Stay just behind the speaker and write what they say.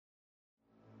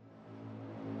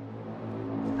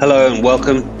Hello and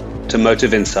welcome to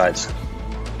Motive Insights,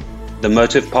 the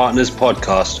Motive Partners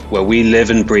podcast where we live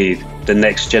and breathe the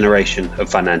next generation of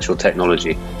financial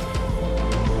technology.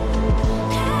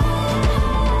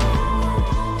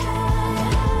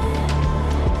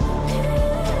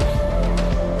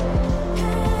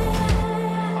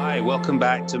 Welcome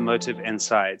back to Motive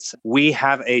Insights. We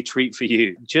have a treat for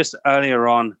you. Just earlier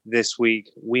on this week,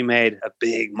 we made a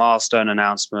big milestone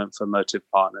announcement for Motive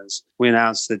Partners. We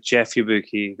announced that Jeff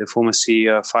Yabuki, the former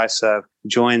CEO of Fiserv,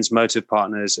 joins Motive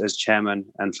Partners as chairman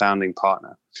and founding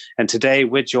partner. And today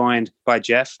we're joined by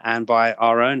Jeff and by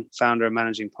our own founder and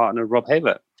managing partner, Rob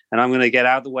Haver. And I'm going to get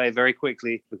out of the way very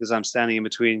quickly because I'm standing in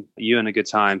between you and a good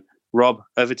time. Rob,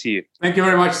 over to you. Thank you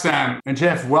very much, Sam. And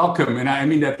Jeff, welcome. And I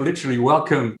mean that literally,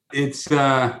 welcome. It's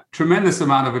a tremendous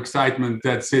amount of excitement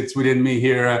that sits within me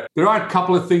here. There are a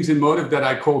couple of things in Motive that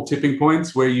I call tipping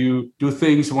points where you do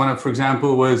things. One, for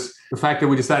example, was the fact that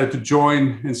we decided to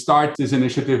join and start this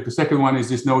initiative. The second one is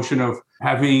this notion of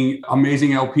having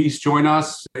amazing LPs join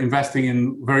us, investing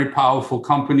in very powerful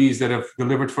companies that have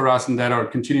delivered for us and that are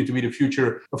continuing to be the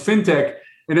future of fintech.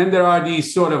 And then there are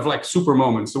these sort of like super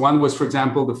moments. The one was, for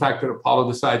example, the fact that Apollo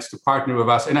decides to partner with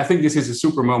us. And I think this is a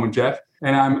super moment, Jeff.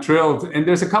 And I'm thrilled. And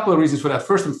there's a couple of reasons for that.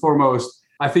 First and foremost,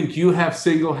 I think you have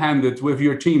single-handed with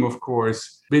your team, of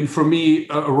course, been for me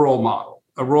a role model.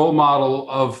 A role model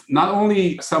of not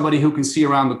only somebody who can see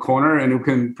around the corner and who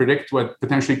can predict what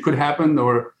potentially could happen,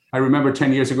 or I remember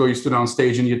 10 years ago, you stood on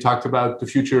stage and you talked about the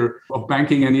future of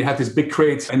banking and you had this big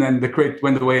crate and then the crate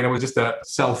went away and it was just a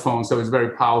cell phone. So it was very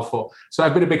powerful. So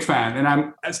I've been a big fan and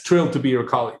I'm as thrilled to be your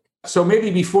colleague. So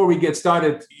maybe before we get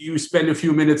started, you spend a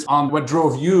few minutes on what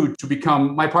drove you to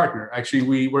become my partner.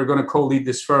 Actually, we're going to co-lead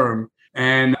this firm.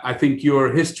 And I think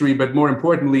your history, but more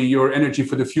importantly, your energy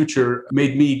for the future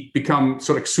made me become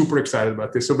sort of super excited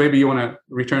about this. So maybe you want to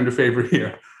return the favor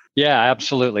here. Yeah,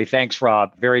 absolutely. Thanks,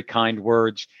 Rob. Very kind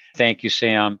words. Thank you,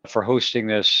 Sam, for hosting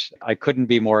this. I couldn't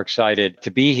be more excited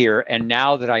to be here. And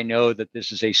now that I know that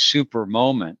this is a super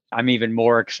moment, I'm even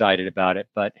more excited about it.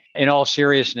 But in all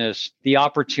seriousness, the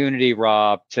opportunity,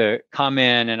 Rob, to come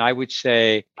in and I would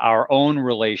say our own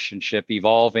relationship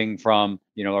evolving from,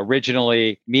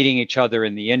 originally meeting each other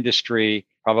in the industry,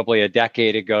 probably a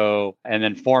decade ago, and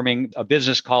then forming a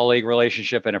business colleague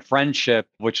relationship and a friendship,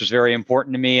 which was very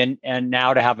important to me. And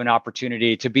now to have an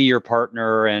opportunity to be your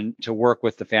partner and to work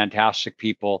with the fantastic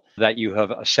people that you have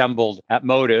assembled at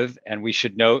Motive. And we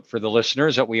should note for the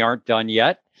listeners that we aren't done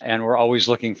yet. And we're always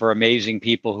looking for amazing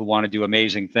people who want to do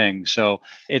amazing things. So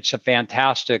it's a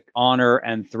fantastic honor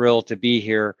and thrill to be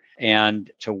here and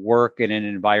to work in an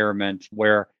environment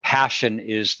where passion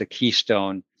is the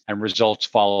keystone and results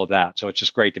follow that. So it's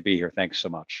just great to be here. Thanks so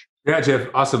much. Yeah, Jeff,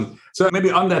 awesome. So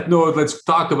maybe on that note, let's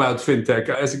talk about fintech.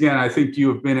 As again, I think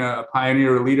you've been a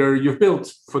pioneer, a leader. You've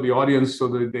built, for the audience so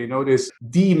that they know this,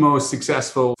 the most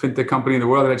successful fintech company in the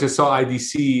world. And I just saw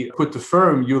IDC put the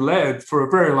firm you led for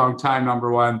a very long time,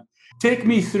 number one. Take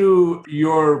me through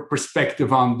your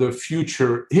perspective on the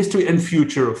future, history and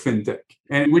future of fintech.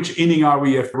 And which inning are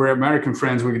we? If we're American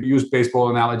friends, we could use baseball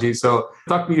analogy. So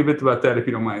talk to me a bit about that, if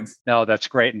you don't mind. No, that's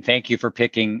great. And thank you for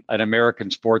picking an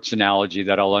American sports analogy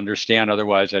that I'll understand.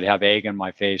 Otherwise, I'd have egg on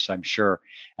my face, I'm sure,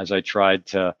 as I tried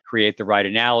to create the right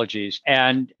analogies.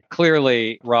 And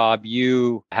clearly, Rob,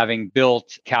 you having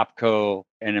built Capco,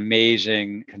 an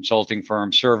amazing consulting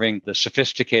firm serving the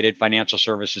sophisticated financial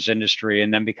services industry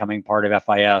and then becoming part of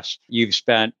FIS. You've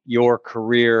spent your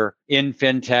career in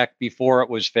fintech before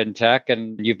it was fintech,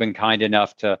 and you've been kind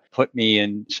enough to put me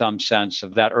in some sense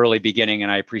of that early beginning,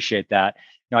 and I appreciate that.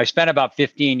 I spent about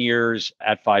 15 years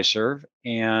at Fiserv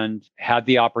and had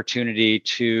the opportunity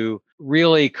to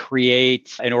really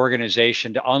create an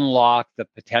organization to unlock the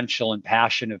potential and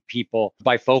passion of people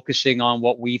by focusing on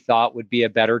what we thought would be a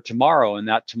better tomorrow. And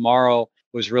that tomorrow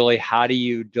was really, how do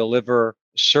you deliver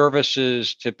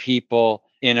services to people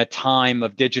in a time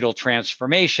of digital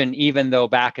transformation, even though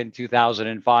back in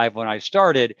 2005, when I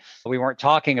started, we weren't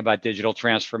talking about digital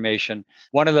transformation.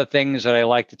 One of the things that I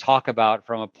like to talk about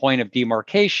from a point of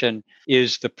demarcation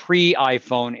is the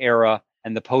pre-iPhone era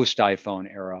and the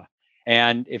post-iPhone era.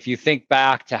 And if you think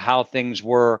back to how things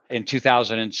were in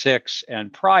 2006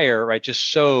 and prior, right,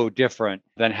 just so different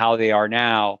than how they are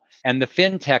now. And the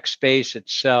fintech space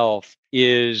itself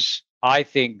is, I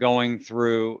think, going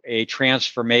through a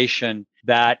transformation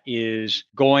that is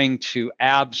going to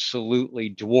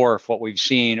absolutely dwarf what we've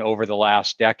seen over the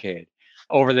last decade.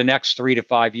 Over the next 3 to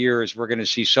 5 years, we're going to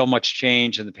see so much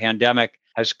change, and the pandemic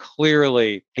has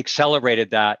clearly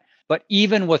accelerated that. But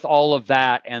even with all of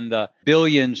that and the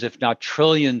billions, if not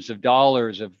trillions of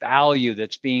dollars of value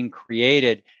that's being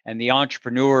created and the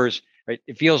entrepreneurs right?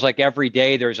 It feels like every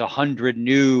day there's 100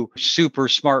 new super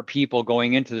smart people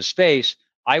going into the space.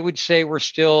 I would say we're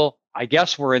still, I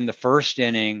guess we're in the first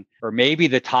inning or maybe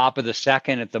the top of the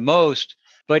second at the most.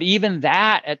 But even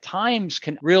that at times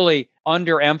can really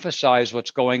underemphasize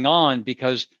what's going on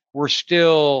because we're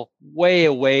still way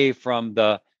away from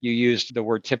you used the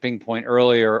word tipping point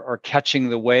earlier, or catching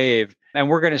the wave. And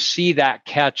we're going to see that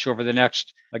catch over the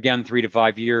next, again, 3 to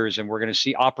 5 years. And we're going to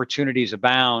see opportunities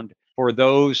abound for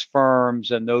those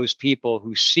firms and those people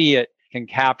who see it, can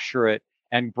capture it,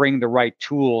 and bring the right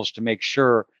tools to make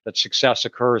sure that success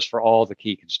occurs for all the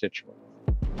key constituents.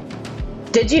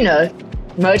 Did you know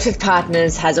Motive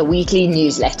Partners has a weekly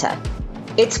newsletter?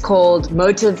 It's called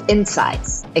Motive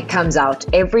Insights. It comes out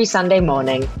every Sunday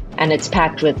morning, and it's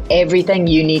packed with everything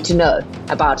you need to know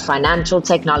about financial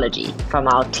technology from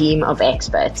our team of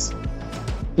experts.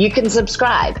 You can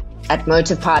subscribe at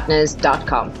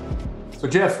motivepartners.com. So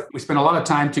Jeff, we spent a lot of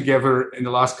time together in the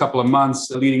last couple of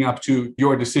months leading up to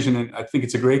your decision. And I think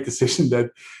it's a great decision that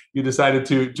you decided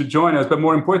to join us. But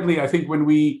more importantly, I think when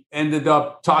we ended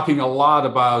up talking a lot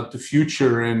about the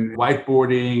future and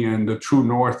whiteboarding and the true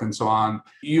north and so on,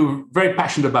 you're very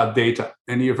passionate about data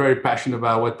and you're very passionate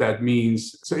about what that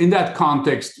means. So in that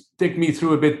context, take me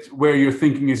through a bit where your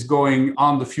thinking is going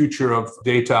on the future of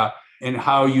data and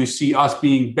how you see us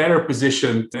being better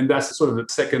positioned. And that's sort of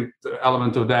the second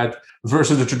element of that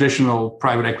versus the traditional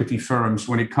private equity firms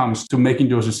when it comes to making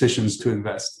those decisions to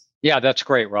invest. Yeah, that's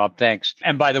great, Rob. Thanks.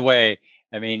 And by the way,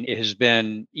 I mean, it has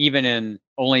been, even in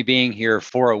only being here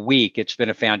for a week, it's been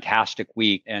a fantastic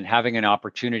week, and having an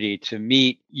opportunity to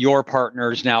meet your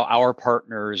partners, now our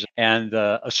partners, and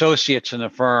the associates in the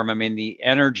firm. I mean, the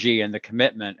energy and the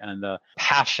commitment and the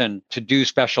passion to do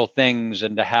special things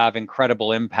and to have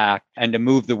incredible impact and to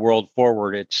move the world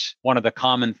forward. It's one of the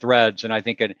common threads, and I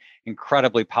think an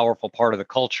incredibly powerful part of the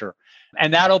culture.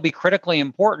 And that'll be critically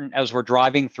important as we're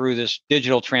driving through this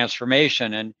digital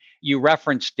transformation. And you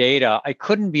referenced data. I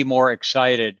couldn't be more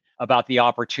excited about the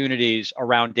opportunities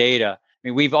around data. I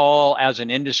mean, we've all, as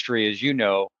an industry, as you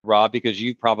know, Rob, because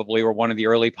you probably were one of the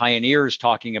early pioneers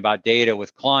talking about data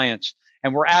with clients.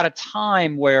 And we're at a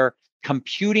time where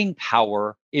computing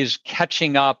power is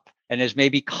catching up and is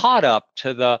maybe caught up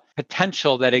to the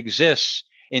potential that exists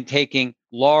in taking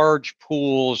large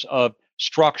pools of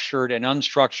structured and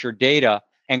unstructured data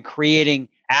and creating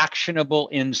actionable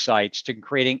insights, to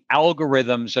creating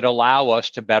algorithms that allow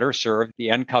us to better serve the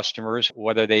end customers,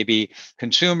 whether they be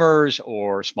consumers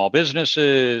or small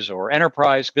businesses or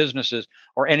enterprise businesses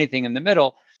or anything in the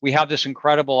middle. We have this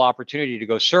incredible opportunity to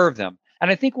go serve them. And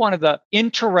I think one of the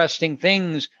interesting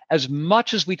things, as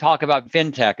much as we talk about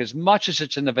fintech, as much as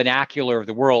it's in the vernacular of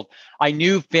the world, I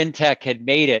knew fintech had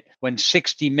made it when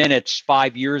 60 Minutes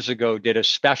 5 years ago did a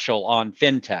special on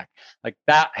fintech. Like,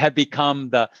 that had become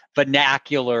the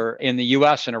vernacular in the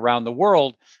US and around the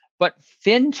world. But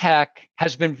fintech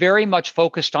has been very much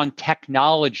focused on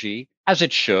technology, as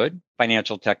it should,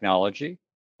 financial technology.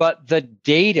 But the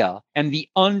data and the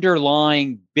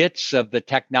underlying bits of the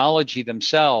technology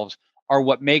themselves are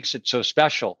what makes it so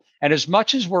special. And as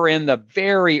much as we're in the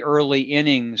very early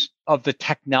innings of the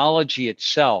technology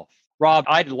itself, Rob,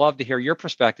 I'd love to hear your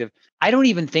perspective. I don't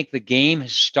even think the game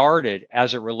has started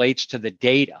as it relates to the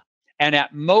data. And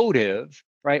at Motive,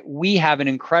 right, we have an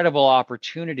incredible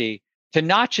opportunity to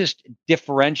not just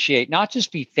differentiate, not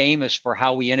just be famous for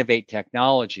how we innovate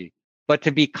technology, but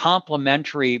to be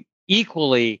complementary,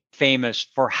 equally famous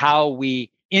for how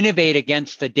we innovate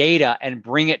against the data and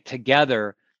bring it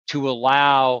together to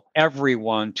allow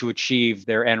everyone to achieve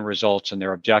their end results and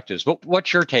their objectives.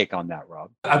 What's your take on that,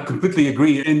 Rob? I completely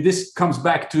agree. And this comes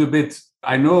back to a bit,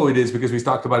 I know it is because we've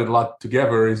talked about it a lot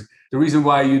together, is the reason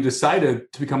why you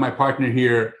decided to become my partner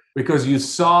here, because you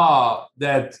saw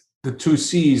that the two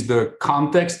C's, the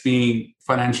context being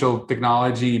financial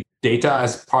technology, data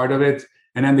as part of it,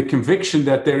 and then the conviction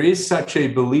that there is such a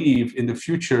belief in the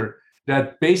future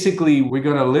that basically we're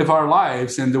going to live our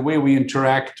lives, and the way we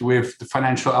interact with the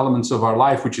financial elements of our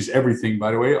life, which is everything,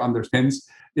 by the way, underpins,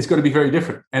 is going to be very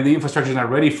different. And the infrastructure is not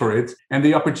ready for it. And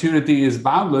the opportunity is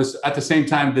boundless. At the same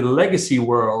time, the legacy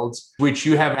worlds, which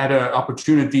you have had an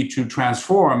opportunity to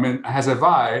transform, and as have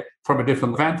I, from a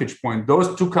different vantage point,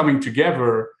 those two coming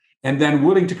together and then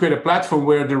willing to create a platform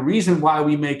where the reason why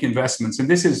we make investments, and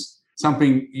this is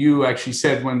something you actually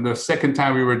said when the second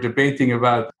time we were debating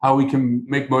about how we can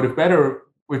make Motive better,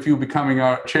 with you becoming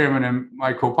our chairman and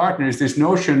my co-partner, is this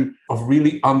notion of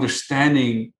really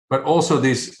understanding, but also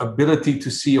this ability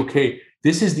to see, okay,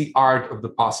 this is the art of the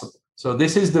possible. So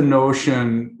this is the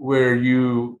notion where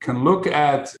you can look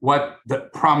at what the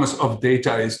promise of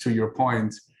data is, to your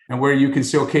point, and where you can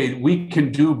say, okay, we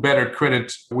can do better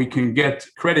credit. We can get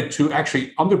credit to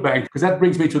actually underbank, because that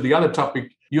brings me to the other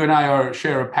topic. You and I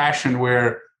share a passion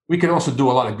where we can also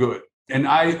do a lot of good. And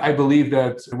I believe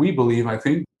that I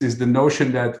think, is the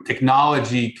notion that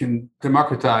technology can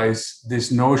democratize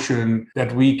this notion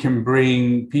that we can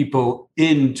bring people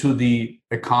into the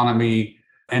economy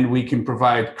and we can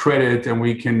provide credit and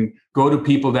we can go to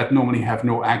people that normally have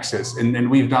no access. And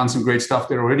we've done some great stuff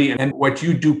there already. And what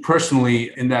you do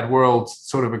personally in that world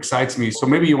sort of excites me. So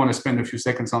maybe you want to spend a few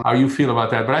seconds on how you feel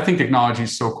about that. But I think technology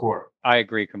is so core. I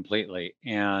agree completely.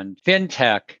 And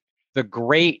fintech, the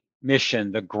great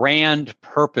mission, the grand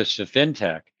purpose of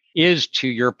fintech is, to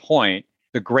your point,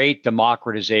 the great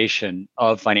democratization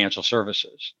of financial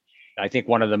services. I think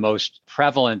one of the most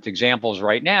prevalent examples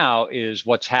right now is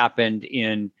what's happened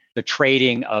in the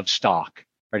trading of stock.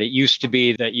 Right? It used to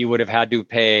be that you would have had to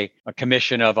pay a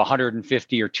commission of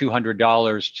 $150 or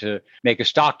 $200 to make a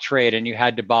stock trade, and you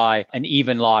had to buy an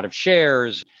even lot of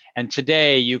shares. And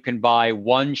today you can buy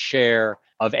one share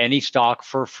of any stock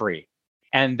for free.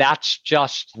 And that's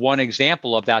just one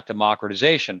example of that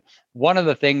democratization. One of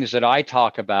the things that I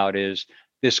talk about is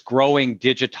this growing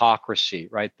digitocracy,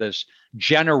 right? This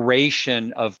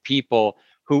generation of people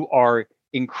who are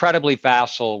incredibly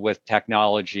facile with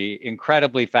technology,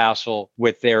 incredibly facile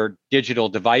with their digital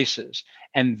devices.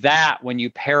 And that, when you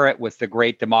pair it with the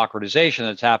great democratization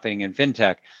that's happening in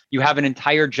fintech, you have an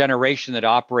entire generation that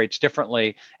operates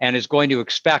differently and is going to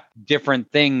expect different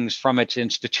things from its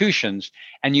institutions.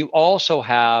 And you also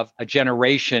have a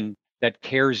generation that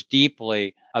cares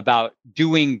deeply about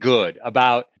doing good,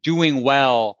 about doing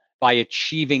well by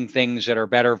achieving things that are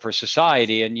better for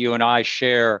society. And you and I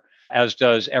share, as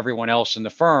does everyone else in the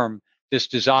firm, this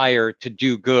desire to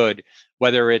do good,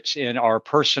 whether it's in our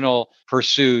personal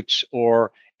pursuits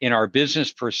or in our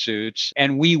business pursuits.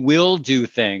 And we will do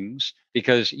things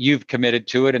because you've committed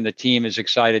to it and the team is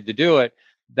excited to do it.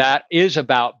 That is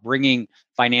about bringing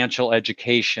financial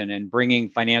education and bringing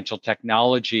financial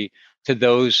technology to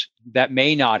those that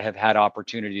may not have had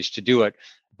opportunities to do it,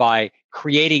 by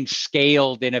creating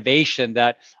scaled innovation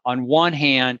that on one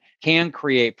hand can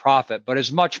create profit, but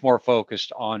is much more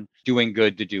focused on doing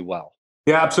good to do well.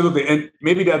 Yeah, absolutely. And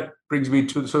maybe that brings me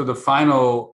to sort of the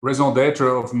final raison d'etre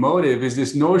of Motive, is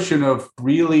this notion of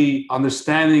really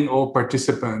understanding all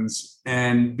participants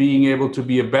and being able to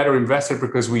be a better investor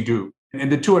because we do.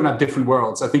 And the two are not different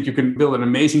worlds. I think you can build an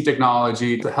amazing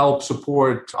technology to help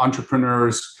support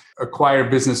entrepreneurs, acquire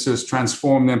businesses,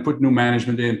 transform them, put new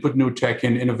management in, put new tech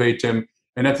in, innovate them,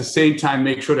 and at the same time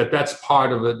make sure that that's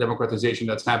part of the democratization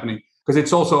that's happening. Because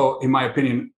it's also, in my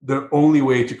opinion, the only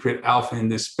way to create alpha in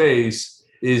this space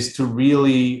is to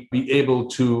really be able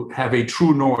to have a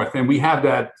true north. And we have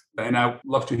that, and I'd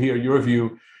love to hear your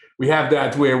view. We have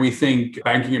that where we think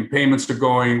banking and payments are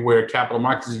going, where capital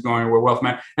markets is going, where wealth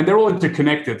management, and they're all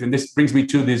interconnected. And this brings me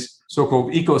to this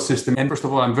so-called ecosystem. And first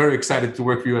of all, I'm very excited to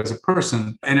work with you as a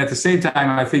person. And at the same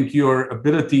time, I think your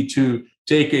ability to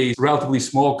take a relatively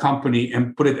small company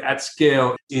and put it at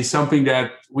scale is something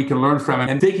that we can learn from.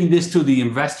 And taking this to the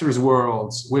investors'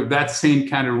 worlds with that same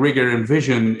kind of rigor and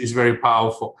vision is very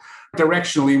powerful.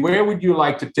 Directionally, where would you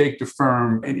like to take the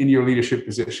firm in your leadership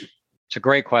position? It's a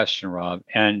great question, Rob.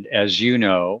 And as you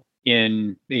know,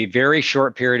 in a very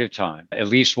short period of time, at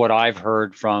least what I've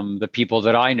heard from the people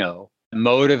that I know,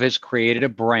 Motive has created a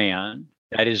brand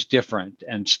that is different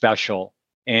and special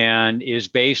and is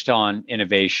based on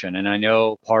innovation. And I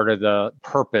know part of the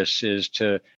purpose is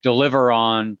to deliver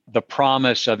on the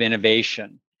promise of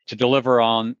innovation, to deliver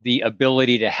on the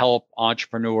ability to help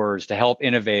entrepreneurs, to help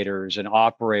innovators and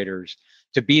operators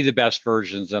to be the best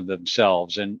versions of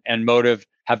themselves. And Motive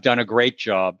have done a great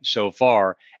job so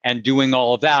far. And doing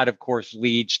all of that, of course,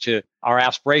 leads to our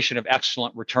aspiration of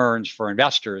excellent returns for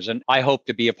investors. And I hope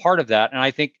to be a part of that. And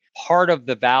I think part of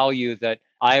the value that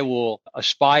I will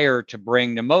aspire to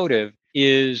bring to Motive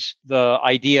is the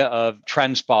idea of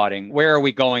trend spotting. Where are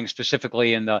we going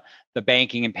specifically in the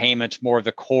banking and payments, more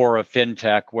the core of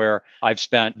fintech, where I've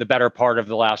spent the better part of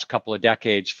the last couple of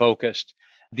decades focused?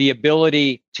 The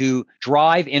ability to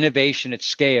drive innovation at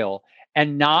scale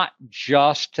and not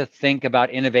just to think about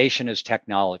innovation as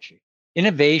technology.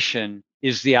 Innovation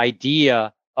is the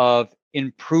idea of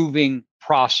improving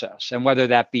process, and whether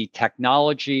that be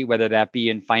technology, whether that be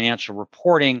in financial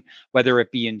reporting, whether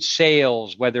it be in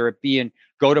sales, whether it be in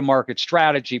go-to-market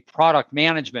strategy, product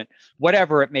management,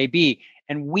 whatever it may be.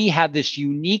 And we have this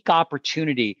unique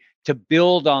opportunity to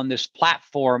build on this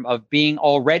platform of being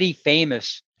already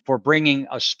famous for bringing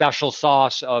a special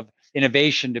sauce of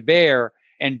innovation to bear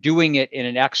and doing it in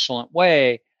an excellent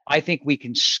way. I think we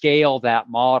can scale that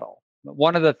model.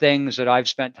 One of the things that I've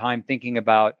spent time thinking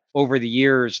about over the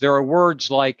years, there are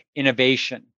words like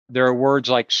innovation. There are words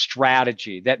like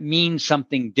strategy that mean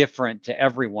something different to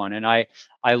everyone. And I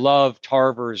love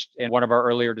Tarver's in one of our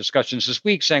earlier discussions this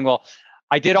week saying, well,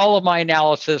 I did all of my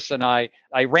analysis and I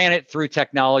ran it through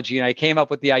technology and I came up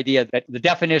with the idea that the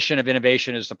definition of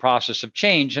innovation is the process of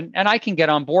change. And I can get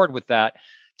on board with that.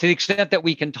 To the extent that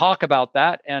we can talk about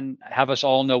that and have us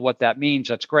all know what that means,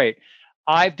 that's great.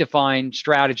 I've defined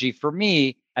strategy for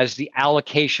me as the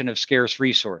allocation of scarce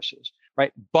resources,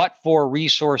 right? But for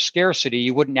resource scarcity,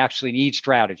 you wouldn't actually need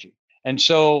strategy. And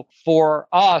so for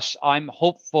us, I'm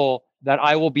hopeful that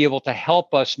I will be able to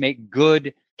help us make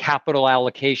good capital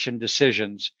allocation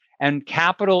decisions. And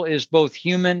capital is both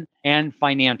human and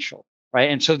financial, right?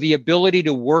 And so the ability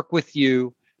to work with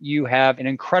you have an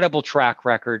incredible track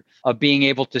record of being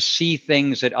able to see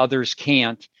things that others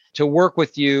can't. To work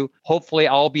with you, hopefully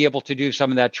I'll be able to do some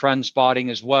of that trend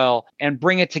spotting as well and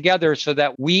bring it together so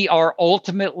that we are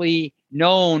ultimately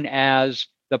known as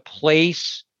the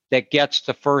place that gets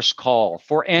the first call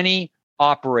for any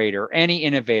operator, any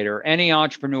innovator, any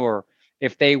entrepreneur.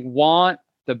 If they want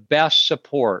the best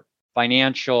support,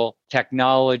 financial,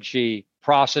 technology,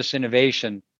 process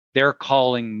innovation, they're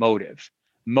calling Motive.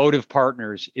 Motive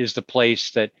Partners is the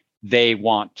place that they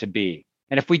want to be.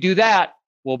 And if we do that,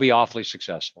 we'll be awfully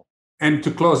successful. And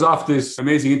to close off this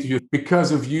amazing interview,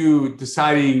 because of you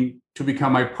deciding to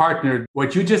become my partner,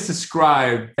 what you just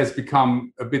described has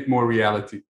become a bit more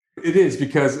reality. It is,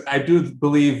 because I do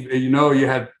believe, you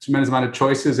had a tremendous amount of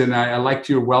choices, and I liked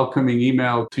your welcoming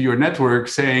email to your network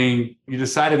saying you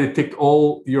decided to tick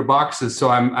all your boxes. So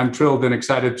I'm thrilled and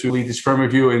excited to lead this firm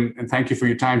with you. And thank you for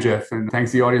your time, Jeff. And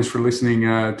thanks the audience for listening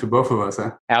to both of us.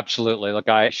 Absolutely. Look,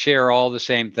 I share all the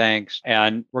same thanks,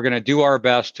 and we're going to do our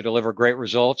best to deliver great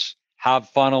results, have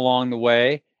fun along the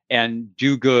way, and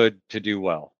do good to do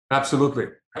well. Absolutely.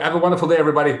 Have a wonderful day,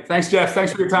 everybody. Thanks, Jeff.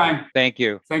 Thanks for your time. Thank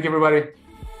you. Thank you, everybody.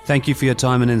 Thank you for your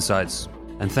time and insights.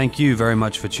 And thank you very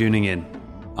much for tuning in.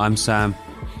 I'm Sam.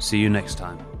 See you next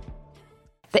time.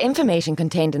 The information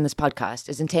contained in this podcast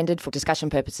is intended for discussion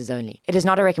purposes only. It is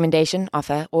not a recommendation,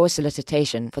 offer, or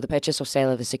solicitation for the purchase or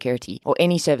sale of a security or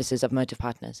any services of Motive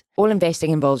Partners. All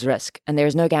investing involves risk, and there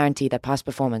is no guarantee that past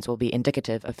performance will be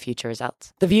indicative of future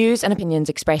results. The views and opinions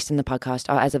expressed in the podcast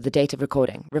are as of the date of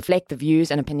recording, reflect the views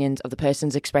and opinions of the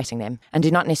persons expressing them, and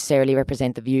do not necessarily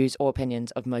represent the views or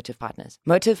opinions of Motive Partners.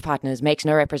 Motive Partners makes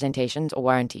no representations or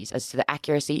warranties as to the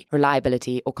accuracy,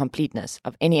 reliability, or completeness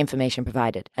of any information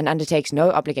provided, and undertakes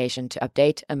no obligation to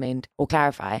update, amend, or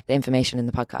clarify the information in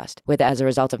the podcast, whether as a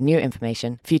result of new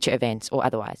information, future events, or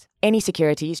otherwise. Any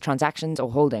securities, transactions,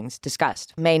 or holdings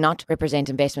discussed may not represent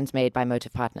investments made by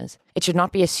Motive Partners. It should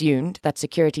not be assumed that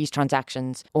securities,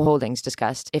 transactions, or holdings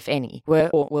discussed, if any,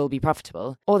 were or will be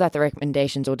profitable, or that the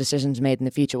recommendations or decisions made in the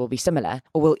future will be similar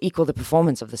or will equal the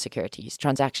performance of the securities,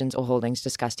 transactions, or holdings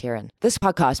discussed herein. This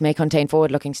podcast may contain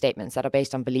forward-looking statements that are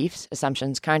based on beliefs,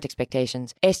 assumptions, current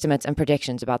expectations, estimates, and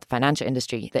predictions about the financial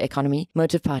industry, the economy,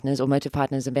 Motive Partners, or Motive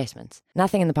Partners investments.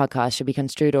 Nothing in the podcast should be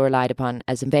construed or relied upon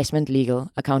as investment,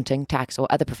 legal, accounting, tax, or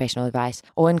other professional advice,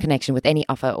 or in connection with any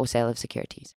offer or sale of securities.